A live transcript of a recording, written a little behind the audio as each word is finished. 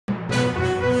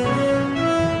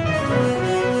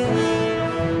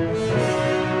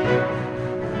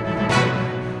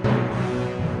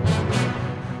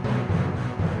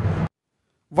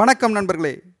வணக்கம்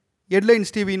நண்பர்களே,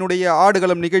 ஹெட்லைன்ஸ் டிவியினுடைய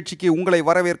ஆடுகளம் நிகழ்ச்சிக்கு உங்களை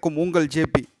வரவேற்கும் உங்கள்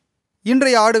ஜேபி.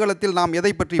 இன்றைய ஆடுகளத்தில் நாம்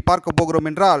எதை பற்றி பார்க்க போகிறோம்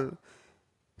என்றால்,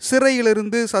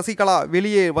 சிறையிலிருந்து சசிகலா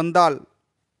வெளியே வந்தால்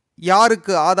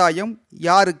யாருக்கு ஆதாயம்,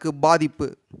 யாருக்கு பாதிப்பு?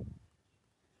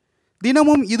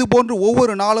 தினமும் இதுபோன்று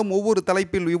ஒவ்வொரு நாளும் ஒவ்வொரு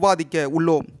தலைப்பில் விவாதிக்க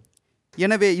உள்ளோம்.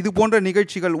 எனவே இதுபோன்ற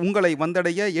நிகழ்ச்சிகள் உங்களை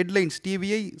வந்தடைய ஹெட்லைன்ஸ்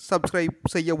டிவியை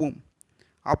சப்ஸ்கிரைப் செய்யவும்,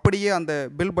 அப்படியே அந்த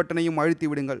பெல் பட்டனையும் அழுத்தி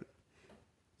விடுங்கள்.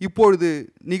 இப்பொழுது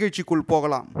நிகழ்ச்சிக்குள்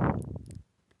போகலாம்.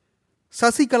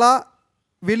 சசிகலா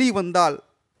வெளிவந்தால்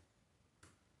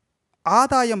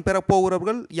ஆதாயம்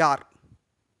பெறப்போகிறவர்கள் யார்?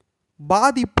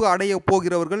 பாதிப்பு அடைய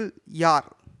போகிறவர்கள் யார்?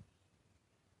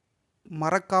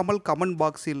 மறக்காமல் கமெண்ட்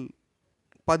பாக்ஸில்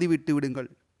பதிவிட்டு விடுங்கள்.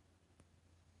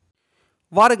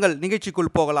 வாருங்கள்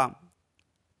நிகழ்ச்சிக்குள் போகலாம்.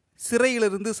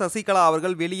 சிறையிலிருந்து சசிகலா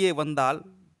அவர்கள் வெளியே வந்தால்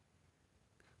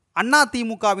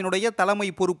அதிமுகவினுடைய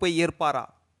தலைமை பொறுப்பை ஏற்பாரா?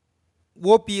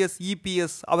 ஓபிஎஸ்,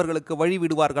 இபிஎஸ் அவர்களுக்கு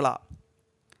வழிவிடுவார்களா?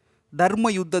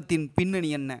 தர்ம யுத்தத்தின் பின்னணி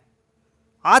என்ன?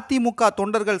 அதிமுக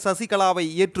தொண்டர்கள் சசிகலாவை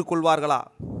ஏற்றுக்கொள்வார்களா?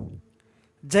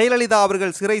 ஜெயலலிதா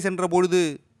அவர்கள் சிறை சென்றபொழுது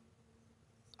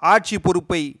ஆட்சி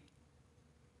பொறுப்பை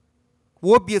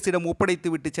ஓபிஎஸ்ஸிடம்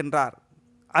ஒப்படைத்து விட்டு சென்றார்.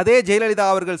 அதே ஜெயலலிதா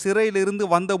அவர்கள் சிறையிலிருந்து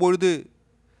வந்தபொழுது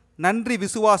நன்றி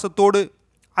விசுவாசத்தோடு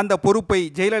அந்த பொறுப்பை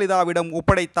ஜெயலலிதாவிடம்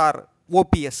ஒப்படைத்தார்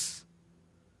ஓபிஎஸ்.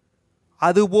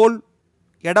 அதுபோல்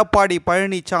எடப்பாடி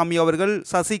பழனிசாமி அவர்கள்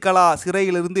சசிகலா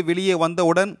சிறையிலிருந்து வெளியே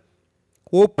வந்தவுடன்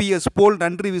ஓபிஎஸ் போல்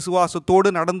நன்றி விசுவாசத்தோடு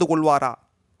நடந்து கொள்வாரா?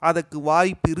 அதற்கு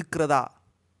வாய்ப்பு இருக்கிறதா?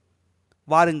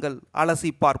 வாருங்கள்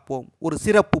அலசி பார்ப்போம். ஒரு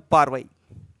சிறப்பு பார்வை.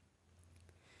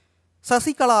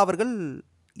 சசிகலா அவர்கள்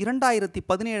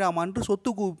 2017ஆம் ஆண்டு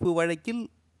சொத்து குவிப்பு வழக்கில்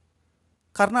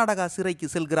கர்நாடகா சிறைக்கு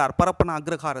செல்கிறார், பரப்பன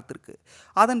அக்ரஹாரத்திற்கு.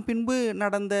 அதன் பின்பு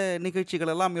நடந்த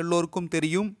நிகழ்ச்சிகள் எல்லாம் எல்லோருக்கும்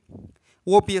தெரியும்.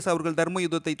 ஓபிஎஸ் அவர்கள் தர்ம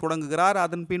யுத்தத்தை தொடங்குகிறார்.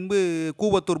 அதன் பின்பு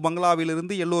கூவத்தூர்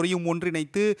பங்களாவிலிருந்து எல்லோரையும்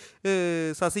ஒன்றிணைத்து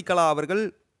சசிகலா அவர்கள்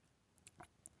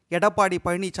எடப்பாடி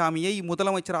பழனிசாமியை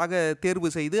முதலமைச்சராக தேர்வு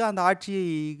செய்து அந்த ஆட்சியை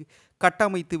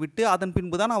கட்டமைத்து விட்டு அதன்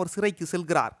பின்பு தான் அவர் சிறைக்கு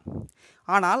செல்கிறார்.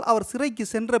 ஆனால் அவர் சிறைக்கு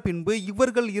சென்ற பின்பு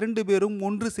இவர்கள் 2 பேரும்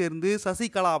ஒன்று சேர்ந்து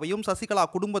சசிகலாவையும் சசிகலா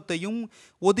குடும்பத்தையும்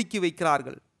ஒதுக்கி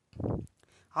வைக்கிறார்கள்.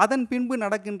 அதன் பின்பு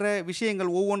நடக்கின்ற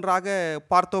விஷயங்கள் ஒவ்வொன்றாக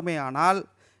பார்த்தோமே ஆனால்,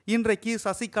 இன்றைக்கு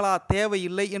சசிகலா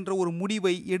தேவையில்லை என்ற ஒரு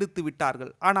முடிவை எடுத்து விட்டார்கள்.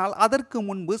 ஆனால் அதற்கு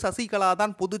முன்பு சசிகலா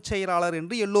தான் பொதுச் செயலாளர்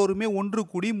என்று எல்லோருமே ஒன்று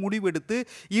கூடி முடிவெடுத்து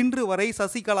இன்று வரை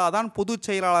சசிகலா தான் பொதுச்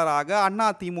செயலாளராக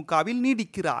அதிமுகவில்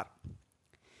நீடிக்கிறார்.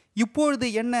 இப்பொழுது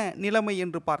என்ன நிலைமை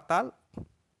என்று பார்த்தால்,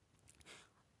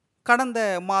 கடந்த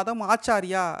மாதம்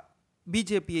ஆச்சாரியா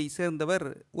பிஜேபியை சேர்ந்தவர்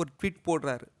ஒரு ட்வீட்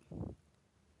போடுறார்.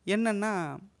 என்னன்னா,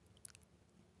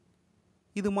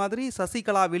 இது மாதிரி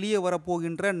சசிகலா வெளியே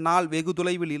வரப்போகின்ற நாள் வெகு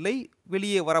தொலைவில் இல்லை,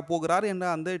 வெளியே வரப்போகிறார் என்ற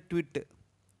அந்த ட்வீட்டு.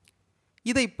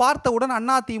 இதை பார்த்தவுடன்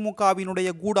அதிமுகவினுடைய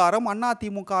கூடாரம்,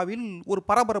 அதிமுகவில் ஒரு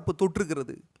பரபரப்பு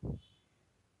தொற்றுகிறது.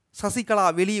 சசிகலா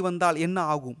வெளியே வந்தால் என்ன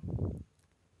ஆகும்?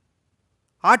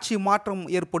 ஆட்சி மாற்றம்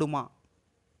ஏற்படுமா?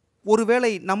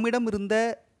 ஒருவேளை நம்மிடம் இருந்த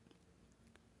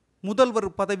முதல்வர்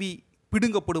பதவி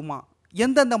பிடுங்கப்படுமா?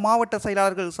 எந்தெந்த மாவட்ட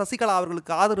செயலாளர்கள் சசிகலா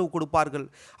அவர்களுக்கு ஆதரவு கொடுப்பார்கள்?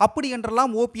 அப்படி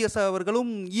என்றெல்லாம் ஓபிஎஸ் அவர்களும்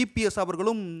இபிஎஸ்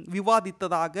அவர்களும்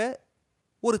விவாதித்ததாக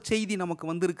ஒரு செய்தி நமக்கு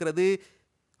வந்திருக்கிறது.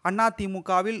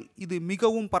 அதிமுகவில் இது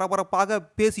மிகவும் பரபரப்பாக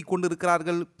பேசி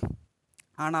கொண்டிருக்கிறார்கள்.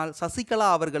 ஆனால் சசிகலா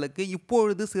அவர்களுக்கு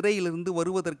இப்பொழுது சிறையிலிருந்து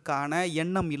வருவதற்கான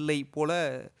எண்ணம் இல்லை போல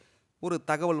ஒரு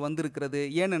தகவல் வந்திருக்கிறது.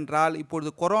 ஏனென்றால்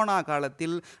இப்பொழுது கொரோனா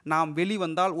காலத்தில் நாம்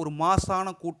வெளிவந்தால் ஒரு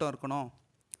மாசான கூட்டம் இருக்கணும்.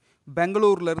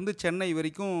 பெங்களூர்லேருந்து சென்னை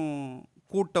வரைக்கும்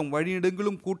கூட்டம்,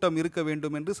 வழிநெடுங்கிலும் கூட்டம் இருக்க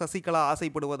வேண்டும் என்று சசிகலா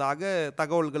ஆசைப்படுவதாக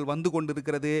தகவல்கள் வந்து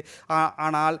கொண்டிருக்கிறது.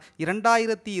 ஆனால்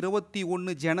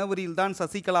 2021 ஜனவரியில் தான்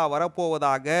சசிகலா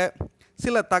வரப்போவதாக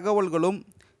சில தகவல்களும்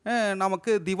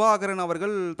நமக்கு திவாகரன்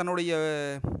அவர்கள் தன்னுடைய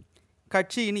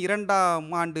கட்சியின் 2ஆம்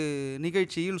ஆண்டு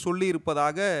நிகழ்ச்சியில்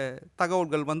சொல்லியிருப்பதாக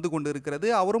தகவல்கள் வந்து கொண்டிருக்கிறது.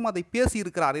 அவரும் அதை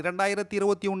பேசியிருக்கிறார்.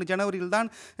 2021 ஜனவரியில் தான்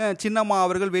சின்னம்மா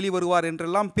அவர்கள் வெளிவருவார்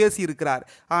என்றெல்லாம் பேசியிருக்கிறார்.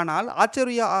 ஆனால்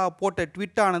ஆச்சரியா போட்ட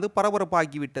ட்வீட்டானது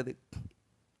பரபரப்பாகிவிட்டது.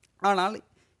 ஆனால்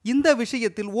இந்த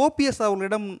விஷயத்தில் ஓபிஎஸ்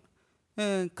அவர்களிடம்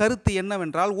கருத்து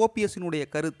என்னவென்றால், ஓபிஎஸ்ஸினுடைய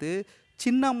கருத்து,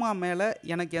 சின்னம்மா மேலே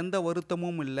எனக்கு எந்த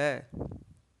வருத்தமும் இல்லை,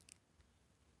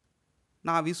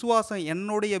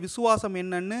 என்னுடைய விசுவாசம்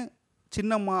என்னன்னு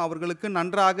சின்னம்மா அவர்களுக்கு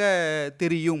நன்றாக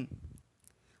தெரியும்.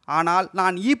 ஆனால்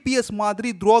நான் இபிஎஸ் மாதிரி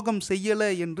துரோகம் செய்யலை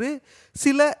என்று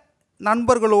சில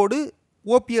நண்பர்களோடு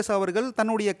ஓபிஎஸ் அவர்கள்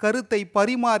தன்னுடைய கருத்தை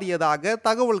பரிமாறியதாக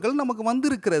தகவல்கள் நமக்கு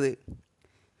வந்திருக்கிறது.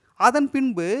 அதன்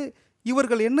பின்பு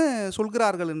இவர்கள் என்ன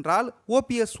சொல்கிறார்கள் என்றால்,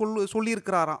 ஓபிஎஸ்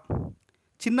சொல்லியிருக்கிறாராம்,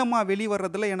 சின்னம்மா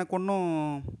வெளிவர்றதில் எனக்கு ஒன்றும்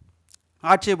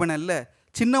ஆட்சேபனை இல்லை,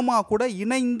 சின்னம்மா கூட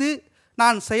இணைந்து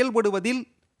நான் செயல்படுவதில்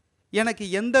எனக்கு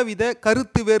எந்தவித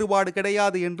கருத்து வேறுபாடு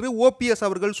கிடையாது என்று ஓபிஎஸ்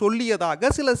அவர்கள் சொல்லியதாக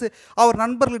அவர்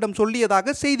நண்பர்களிடம்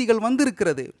சொல்லியதாக செய்திகள்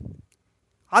வந்திருக்கிறது.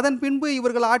 அதன் பின்பு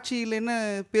இவர்கள் ஆட்சியில் என்ன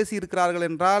பேசியிருக்கிறார்கள்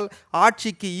என்றால்,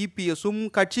 ஆட்சிக்கு இபிஎஸும்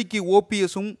கட்சிக்கு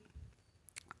ஓபிஎஸும்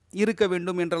இருக்க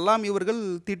வேண்டும் என்றெல்லாம் இவர்கள்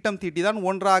திட்டம் தீட்டிதான்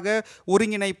ஒன்றாக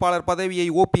ஒருங்கிணைப்பாளர் பதவியை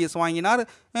ஓபிஎஸ் வாங்கினார்.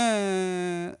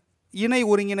 இணை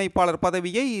ஒருங்கிணைப்பாளர்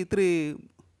பதவியை திரு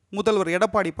முதல்வர்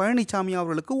எடப்பாடி பழனிசாமி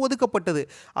அவர்களுக்கு ஒதுக்கப்பட்டது.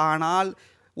 ஆனால்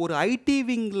ஒரு ஐடி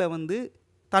விங்கில்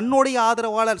தன்னுடைய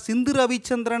ஆதரவாளர் சிந்து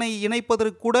ரவிச்சந்திரனை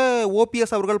இணைப்பதற்கு கூட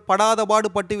ஓபிஎஸ் அவர்கள் படாத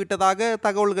பாடுபட்டு விட்டதாக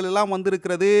தகவல்கள் எல்லாம்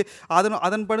வந்திருக்கிறது.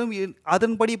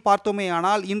 அதன்படி பார்த்தோமே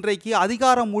ஆனால் இன்றைக்கு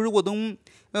அதிகாரம் முழுவதும்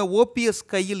ஓபிஎஸ்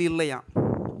கையில் இல்லையா.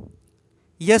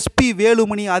 எஸ்பி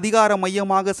வேலுமணி அதிகார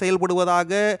மையமாக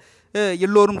செயல்படுவதாக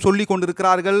எல்லோரும் சொல்லி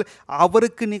கொண்டிருக்கிறார்கள்.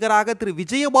 அவருக்கு நிகராக திரு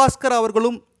விஜயபாஸ்கர்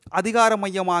அவர்களும் அதிகார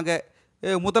மையமாக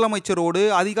முதலமைச்சரோடு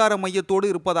அதிகார மையத்தோடு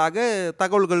இருப்பதாக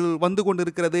தகவல்கள் வந்து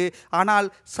கொண்டிருக்கிறது. ஆனால்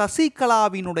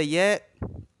சசிகலாவினுடைய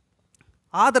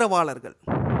ஆதரவாளர்கள்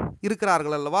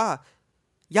இருக்கிறார்கள் அல்லவா,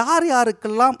 யார்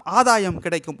யாருக்கெல்லாம் ஆதாயம்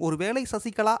கிடைக்கும்? ஒருவேளை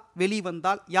சசிகலா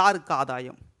வெளிவந்தால் யாருக்கு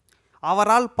ஆதாயம்?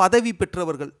 அவரால் பதவி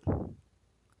பெற்றவர்கள்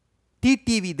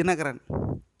டிடிவி தினகரன்.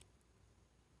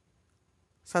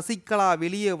 சசிகலா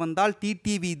வெளியே வந்தால்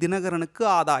டிடிவி தினகரனுக்கு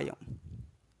ஆதாயம்.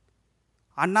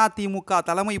 அதிமுக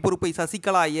தலைமை பொறுப்பை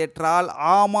சசிகலா ஏற்றால்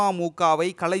அமமுகவை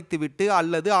கலைத்துவிட்டு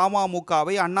அல்லது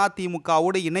அமமுகவை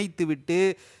அதிமுகவோடு இணைத்துவிட்டு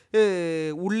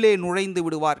உள்ளே நுழைந்து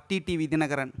விடுவார் டிடிவி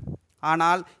தினகரன்.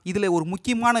 ஆனால் இதில் ஒரு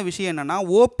முக்கியமான விஷயம் என்னென்னா,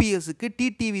 ஓபிஎஸ்க்கு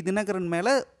டிடிவி தினகரன்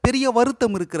மேலே பெரிய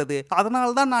வருத்தம் இருக்கிறது.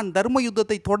 அதனால்தான் நான் தர்ம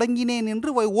யுத்தத்தை தொடங்கினேன்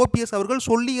என்று ஓபிஎஸ் அவர்கள்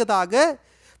சொல்லியதாக,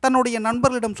 தன்னுடைய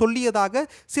நண்பர்களிடம் சொல்லியதாக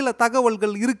சில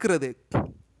தகவல்கள் இருக்கிறது.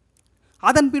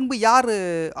 அதன் பின்பு யார்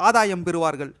ஆதாயம்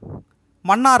பெறுவார்கள்?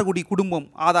 மன்னார்குடி குடும்பம்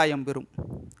ஆதாயம் பெறும்.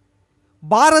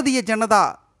 பாரதிய ஜனதா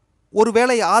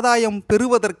ஒருவேளை ஆதாயம்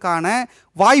பெறுவதற்கான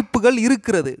வாய்ப்புகள்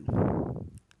இருக்கிறது.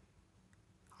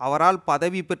 அவரால்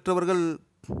பதவி பெற்றவர்கள்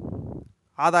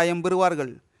ஆதாயம்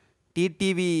பெறுவார்கள்.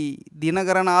 டிடிவி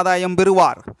தினகரன் ஆதாயம்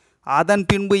பெறுவார். அதன்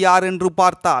பின்பு யார் என்று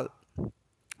பார்த்தால்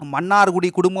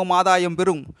மன்னார்குடி குடும்பம் ஆதாயம்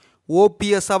பெறும்.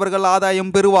 ஓபிஎஸ் அவர்கள்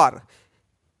ஆதாயம் பெறுவார்.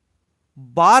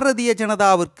 பாரதிய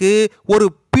ஜனதாவிற்கு ஒரு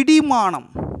பிடிமானம்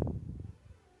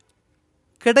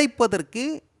கிடைப்பதற்கு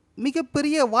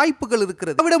மிகப்பெரிய வாய்ப்புகள்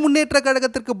இருக்கிறது. திராவிட முன்னேற்ற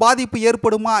கழகத்திற்கு பாதிப்பு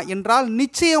ஏற்படுமா என்றால்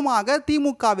நிச்சயமாக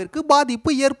திமுகவிற்கு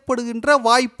பாதிப்பு ஏற்படுகின்ற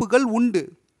வாய்ப்புகள் உண்டு.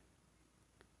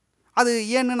 அது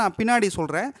ஏன்னு நான் பின்னாடி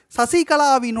சொல்கிறேன்.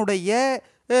 சசிகலாவினுடைய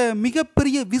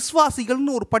மிகப்பெரிய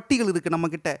விசுவாசிகள்னு ஒரு பட்டியல் இருக்குது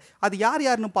நம்மக்கிட்ட. அது யார்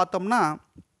யாருன்னு பார்த்தோம்னா,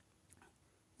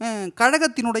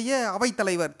 கழகத்தினுடைய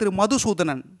அவைத்தலைவர் திரு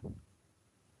மதுசூதனன்,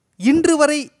 இன்று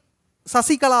வரை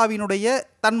சசிகலாவினுடைய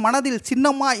தன் மனதில்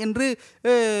சின்னம்மா என்று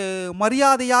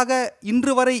மரியாதையாக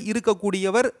இன்று வரை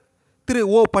இருக்கக்கூடியவர் திரு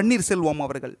ஓ பன்னீர்செல்வம்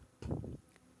அவர்கள்.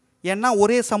 ஏன்னா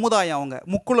ஒரே சமுதாயம், அவங்க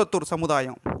முக்குளத்தூர்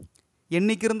சமுதாயம்.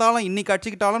 என்னைக்கு இருந்தாலும் இன்னைக்கு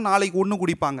அடிச்சுக்கிட்டாலும் நாளைக்கு ஒன்று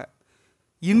குடிப்பாங்க.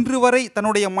 இன்று வரை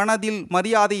தன்னுடைய மனதில்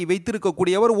மரியாதையை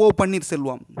வைத்திருக்கக்கூடியவர் ஓ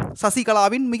பன்னீர்செல்வம்.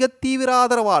 சசிகலாவின் மிக தீவிர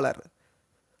ஆதரவாளர்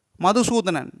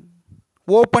மதுசூதனன்,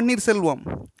 ஓ பன்னீர்செல்வம்,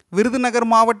 விருதுநகர்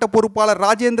மாவட்ட பொறுப்பாளர்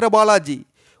Rajendra Balaji,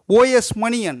 OS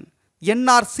Maniyan,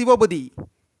 NR Sivapathi,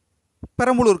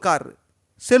 பெரம்பலூர்கார்,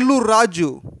 Sellur Raju,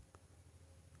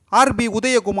 RB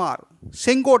Udhayakumar,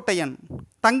 Sengottaiyan,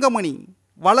 Thangamani,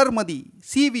 Valarmathi,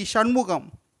 CV Shanmugam,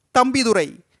 Thambidurai,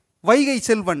 Vaigai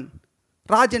Selvan,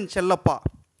 Rajan Chellappa.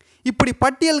 இப்படி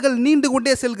பட்டியல்கள் நீண்டு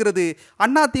கொண்டே செல்கிறது.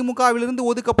 அதிமுகவிலிருந்து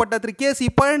ஒதுக்கப்பட்ட திரு கே.சி.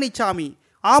 பழனிசாமி,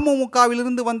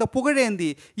 அமமுகவிலிருந்து வந்த புகழேந்தி,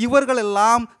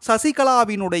 இவர்களெல்லாம்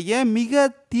சசிகலாவினுடைய மிக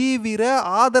தீவிர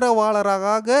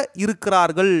ஆதரவாளராக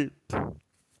இருக்கிறார்கள்.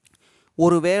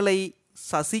 ஒருவேளை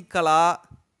சசிகலா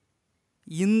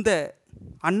இந்த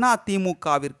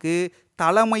அதிமுகவிற்கு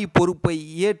தலைமை பொறுப்பை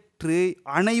ஏற்று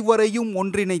அனைவரையும்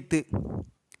ஒன்றிணைத்து,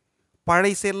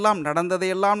 பழைசெல்லாம்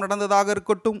நடந்ததையெல்லாம் நடந்ததாக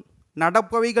இருக்கட்டும்,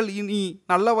 நடப்பவைகள் இனி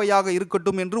நல்லவையாக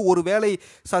இருக்கட்டும் என்று ஒருவேளை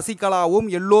சசிகலாவும்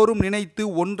எல்லோரும் நினைத்து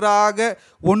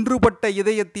ஒன்றுபட்ட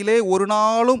இதயத்திலே ஒரு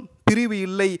நாளும் பிரிவு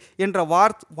இல்லை என்ற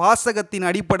வாசகத்தின்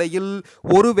அடிப்படையில்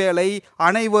ஒருவேளை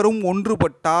அனைவரும்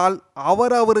ஒன்றுபட்டால்,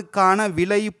 அவரவருக்கான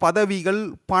விலை பதவிகள்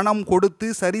பணம் கொடுத்து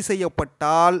சரி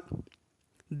செய்யப்பட்டால்,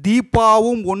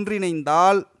 தீபாவும்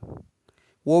ஒன்றிணைந்தால்,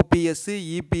 ஓபிஎஸ்,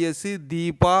 இபிஎஸ்,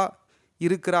 தீபா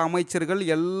இருக்கிற அமைச்சர்கள்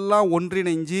எல்லாம்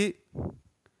ஒன்றிணைஞ்சு,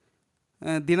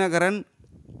 தினகரன்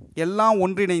எல்லாம்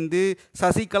ஒன்றிணைந்து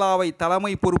சசிகலாவை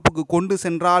தலைமை பொறுப்புக்கு கொண்டு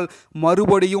சென்றால்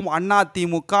மறுபடியும்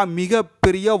அதிமுக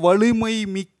மிகப்பெரிய வலிமை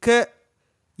மிக்க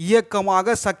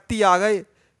இயக்கமாக சக்தியாக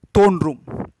தோன்றும்.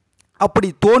 அப்படி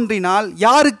தோன்றினால்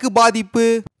யாருக்கு பாதிப்பு?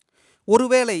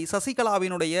 ஒருவேளை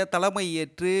சசிகலாவினுடைய தலைமை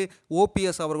ஏற்று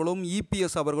ஓபிஎஸ் அவர்களும்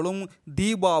இபிஎஸ் அவர்களும்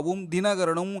தீபாவும்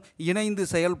தினகரனும் இணைந்து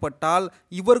செயல்பட்டால்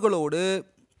இவர்களோடு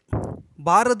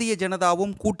பாரதிய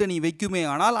ஜனதாவும் கூட்டணி வைக்குமே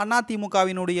ஆனால்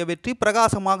அதிமுகவினுடைய வெற்றி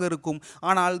பிரகாசமாக இருக்கும்.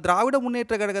 ஆனால் திராவிட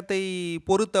முன்னேற்ற கழகத்தை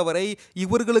பொறுத்தவரை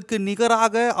இவர்களுக்கு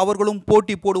நிகராக அவர்களும்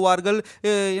போட்டி போடுவார்கள்.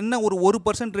 என்ன ஒரு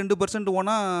 1% 2%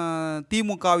 போனால்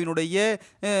திமுகவினுடைய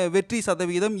வெற்றி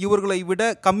சதவீதம் இவர்களை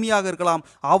விட கம்மியாக இருக்கலாம்.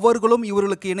 அவர்களும்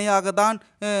இவர்களுக்கு இணையாக தான்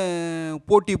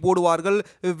போட்டி போடுவார்கள்,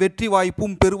 வெற்றி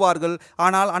வாய்ப்பும் பெறுவார்கள்.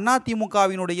 ஆனால்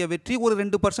அதிமுகவினுடைய வெற்றி ஒரு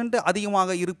 2%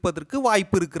 அதிகமாக இருப்பதற்கு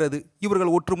வாய்ப்பு இருக்கிறது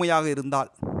இவர்கள் ஒற்றுமையாக இருந்தால்.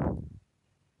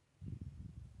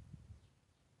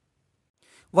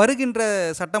 வருகின்ற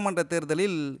சட்டமன்ற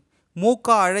தேர்தலில் மு.க.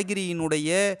 அழகிரியினுடைய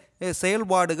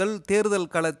செயல்பாடுகள் தேர்தல்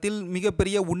களத்தில்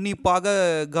மிகப்பெரிய உன்னிப்பாக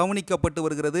கவனிக்கப்பட்டு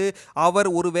வருகிறது. அவர்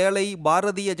ஒருவேளை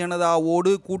பாரதிய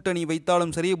ஜனதாவோடு கூட்டணி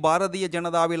வைத்தாலும் சரி, பாரதிய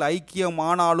ஜனதாவில்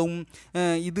ஐக்கியமானாலும்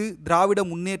இது திராவிட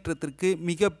முன்னேற்றத்திற்கு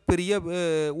மிகப்பெரிய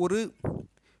ஒரு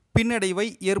பின்னடைவை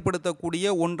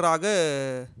ஏற்படுத்தக்கூடிய ஒன்றாக.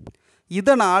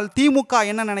 இதனால் திமுக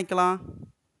என்ன நினைக்கலாம்,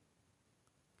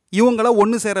 இவங்கள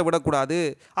ஒன்று சேர விடக்கூடாது,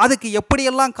 அதுக்கு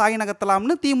எப்படியெல்லாம் காய்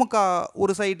நகர்த்தலாம்னு திமுக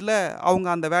ஒரு சைடில் அவங்க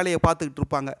அந்த வேலையை பார்த்துக்கிட்டு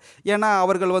இருப்பாங்க. ஏன்னா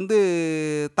அவர்கள்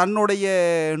தன்னுடைய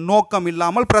நோக்கம்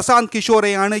இல்லாமல் பிரசாந்த் கிஷோரை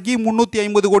அணுகி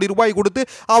 350 கோடி ரூபாய் கொடுத்து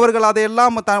அவர்கள்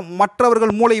அதையெல்லாம்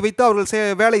மற்றவர்கள் மூளை வைத்து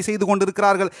அவர்கள் வேலை செய்து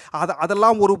கொண்டிருக்கிறார்கள்.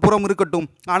 அதெல்லாம் ஒரு புறம் இருக்கட்டும்.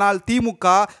 ஆனால்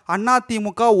திமுக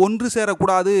அதிமுக ஒன்று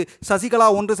சேரக்கூடாது, சசிகலா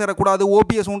ஒன்று சேரக்கூடாது,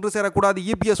 ஓபிஎஸ் ஒன்று சேரக்கூடாது,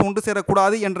 இபிஎஸ் ஒன்று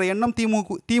சேரக்கூடாது என்ற எண்ணம்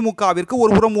திமுகவிற்கு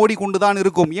ஒரு புறம் ஓடிக்கொண்டுதான்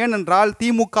இருக்கும். ஏனென்றால்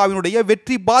திமுகவினுடைய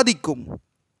வெற்றி பாதிக்கும்.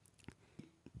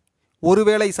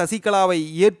 ஒருவேளை சசிகலாவை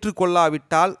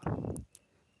ஏற்றுக்கொள்ளாவிட்டால்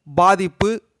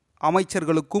பாதிப்பு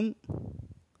அமைச்சர்களுக்கும்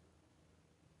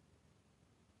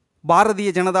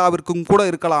பாரதிய ஜனதாவிற்கும் கூட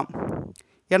இருக்கலாம்.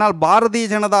 ஏனால் பாரதிய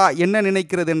ஜனதா என்ன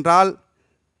நினைக்கிறது என்றால்,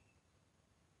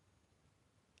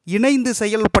 இணைந்து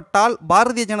செயல்பட்டால்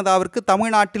பாரதிய ஜனதாவிற்கு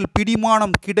தமிழ்நாட்டில்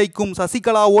பிடிமானம் கிடைக்கும்,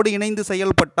 சசிகலாவோடு இணைந்து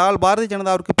செயல்பட்டால் பாரதிய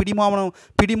ஜனதாவிற்கு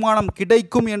பிடிமானம்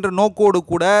கிடைக்கும் என்ற நோக்கோடு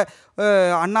கூட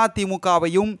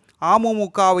அதிமுகவையும்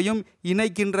அமமுகவையும்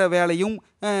இணைக்கின்ற வேலையும்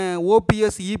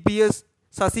ஓபிஎஸ் இபிஎஸ்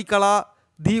சசிகலா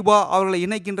தீபா அவர்களை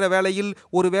இணைக்கின்ற வேளையில்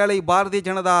ஒரு வேளை பாரதிய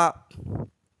ஜனதா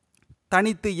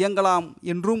தனித்து இயங்கலாம்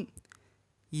என்றும்,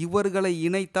 இவர்களை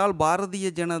இணைத்தால் பாரதிய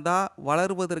ஜனதா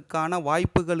வளர்வதற்கான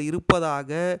வாய்ப்புகள் இருப்பதாக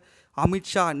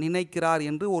அமித்ஷா நினைக்கிறார்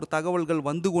என்று ஒரு தகவல்கள்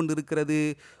வந்து கொண்டிருக்கிறது.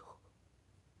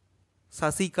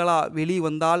 சசிகலா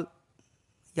வெளிவந்தால்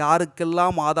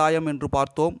யாருக்கெல்லாம் ஆதாயம் என்று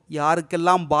பார்த்தோம்,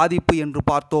 யாருக்கெல்லாம் பாதிப்பு என்று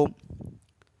பார்த்தோம்.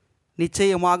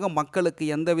 நிச்சயமாக மக்களுக்கு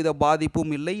எந்தவித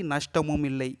பாதிப்பும் இல்லை, நஷ்டமும்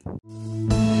இல்லை.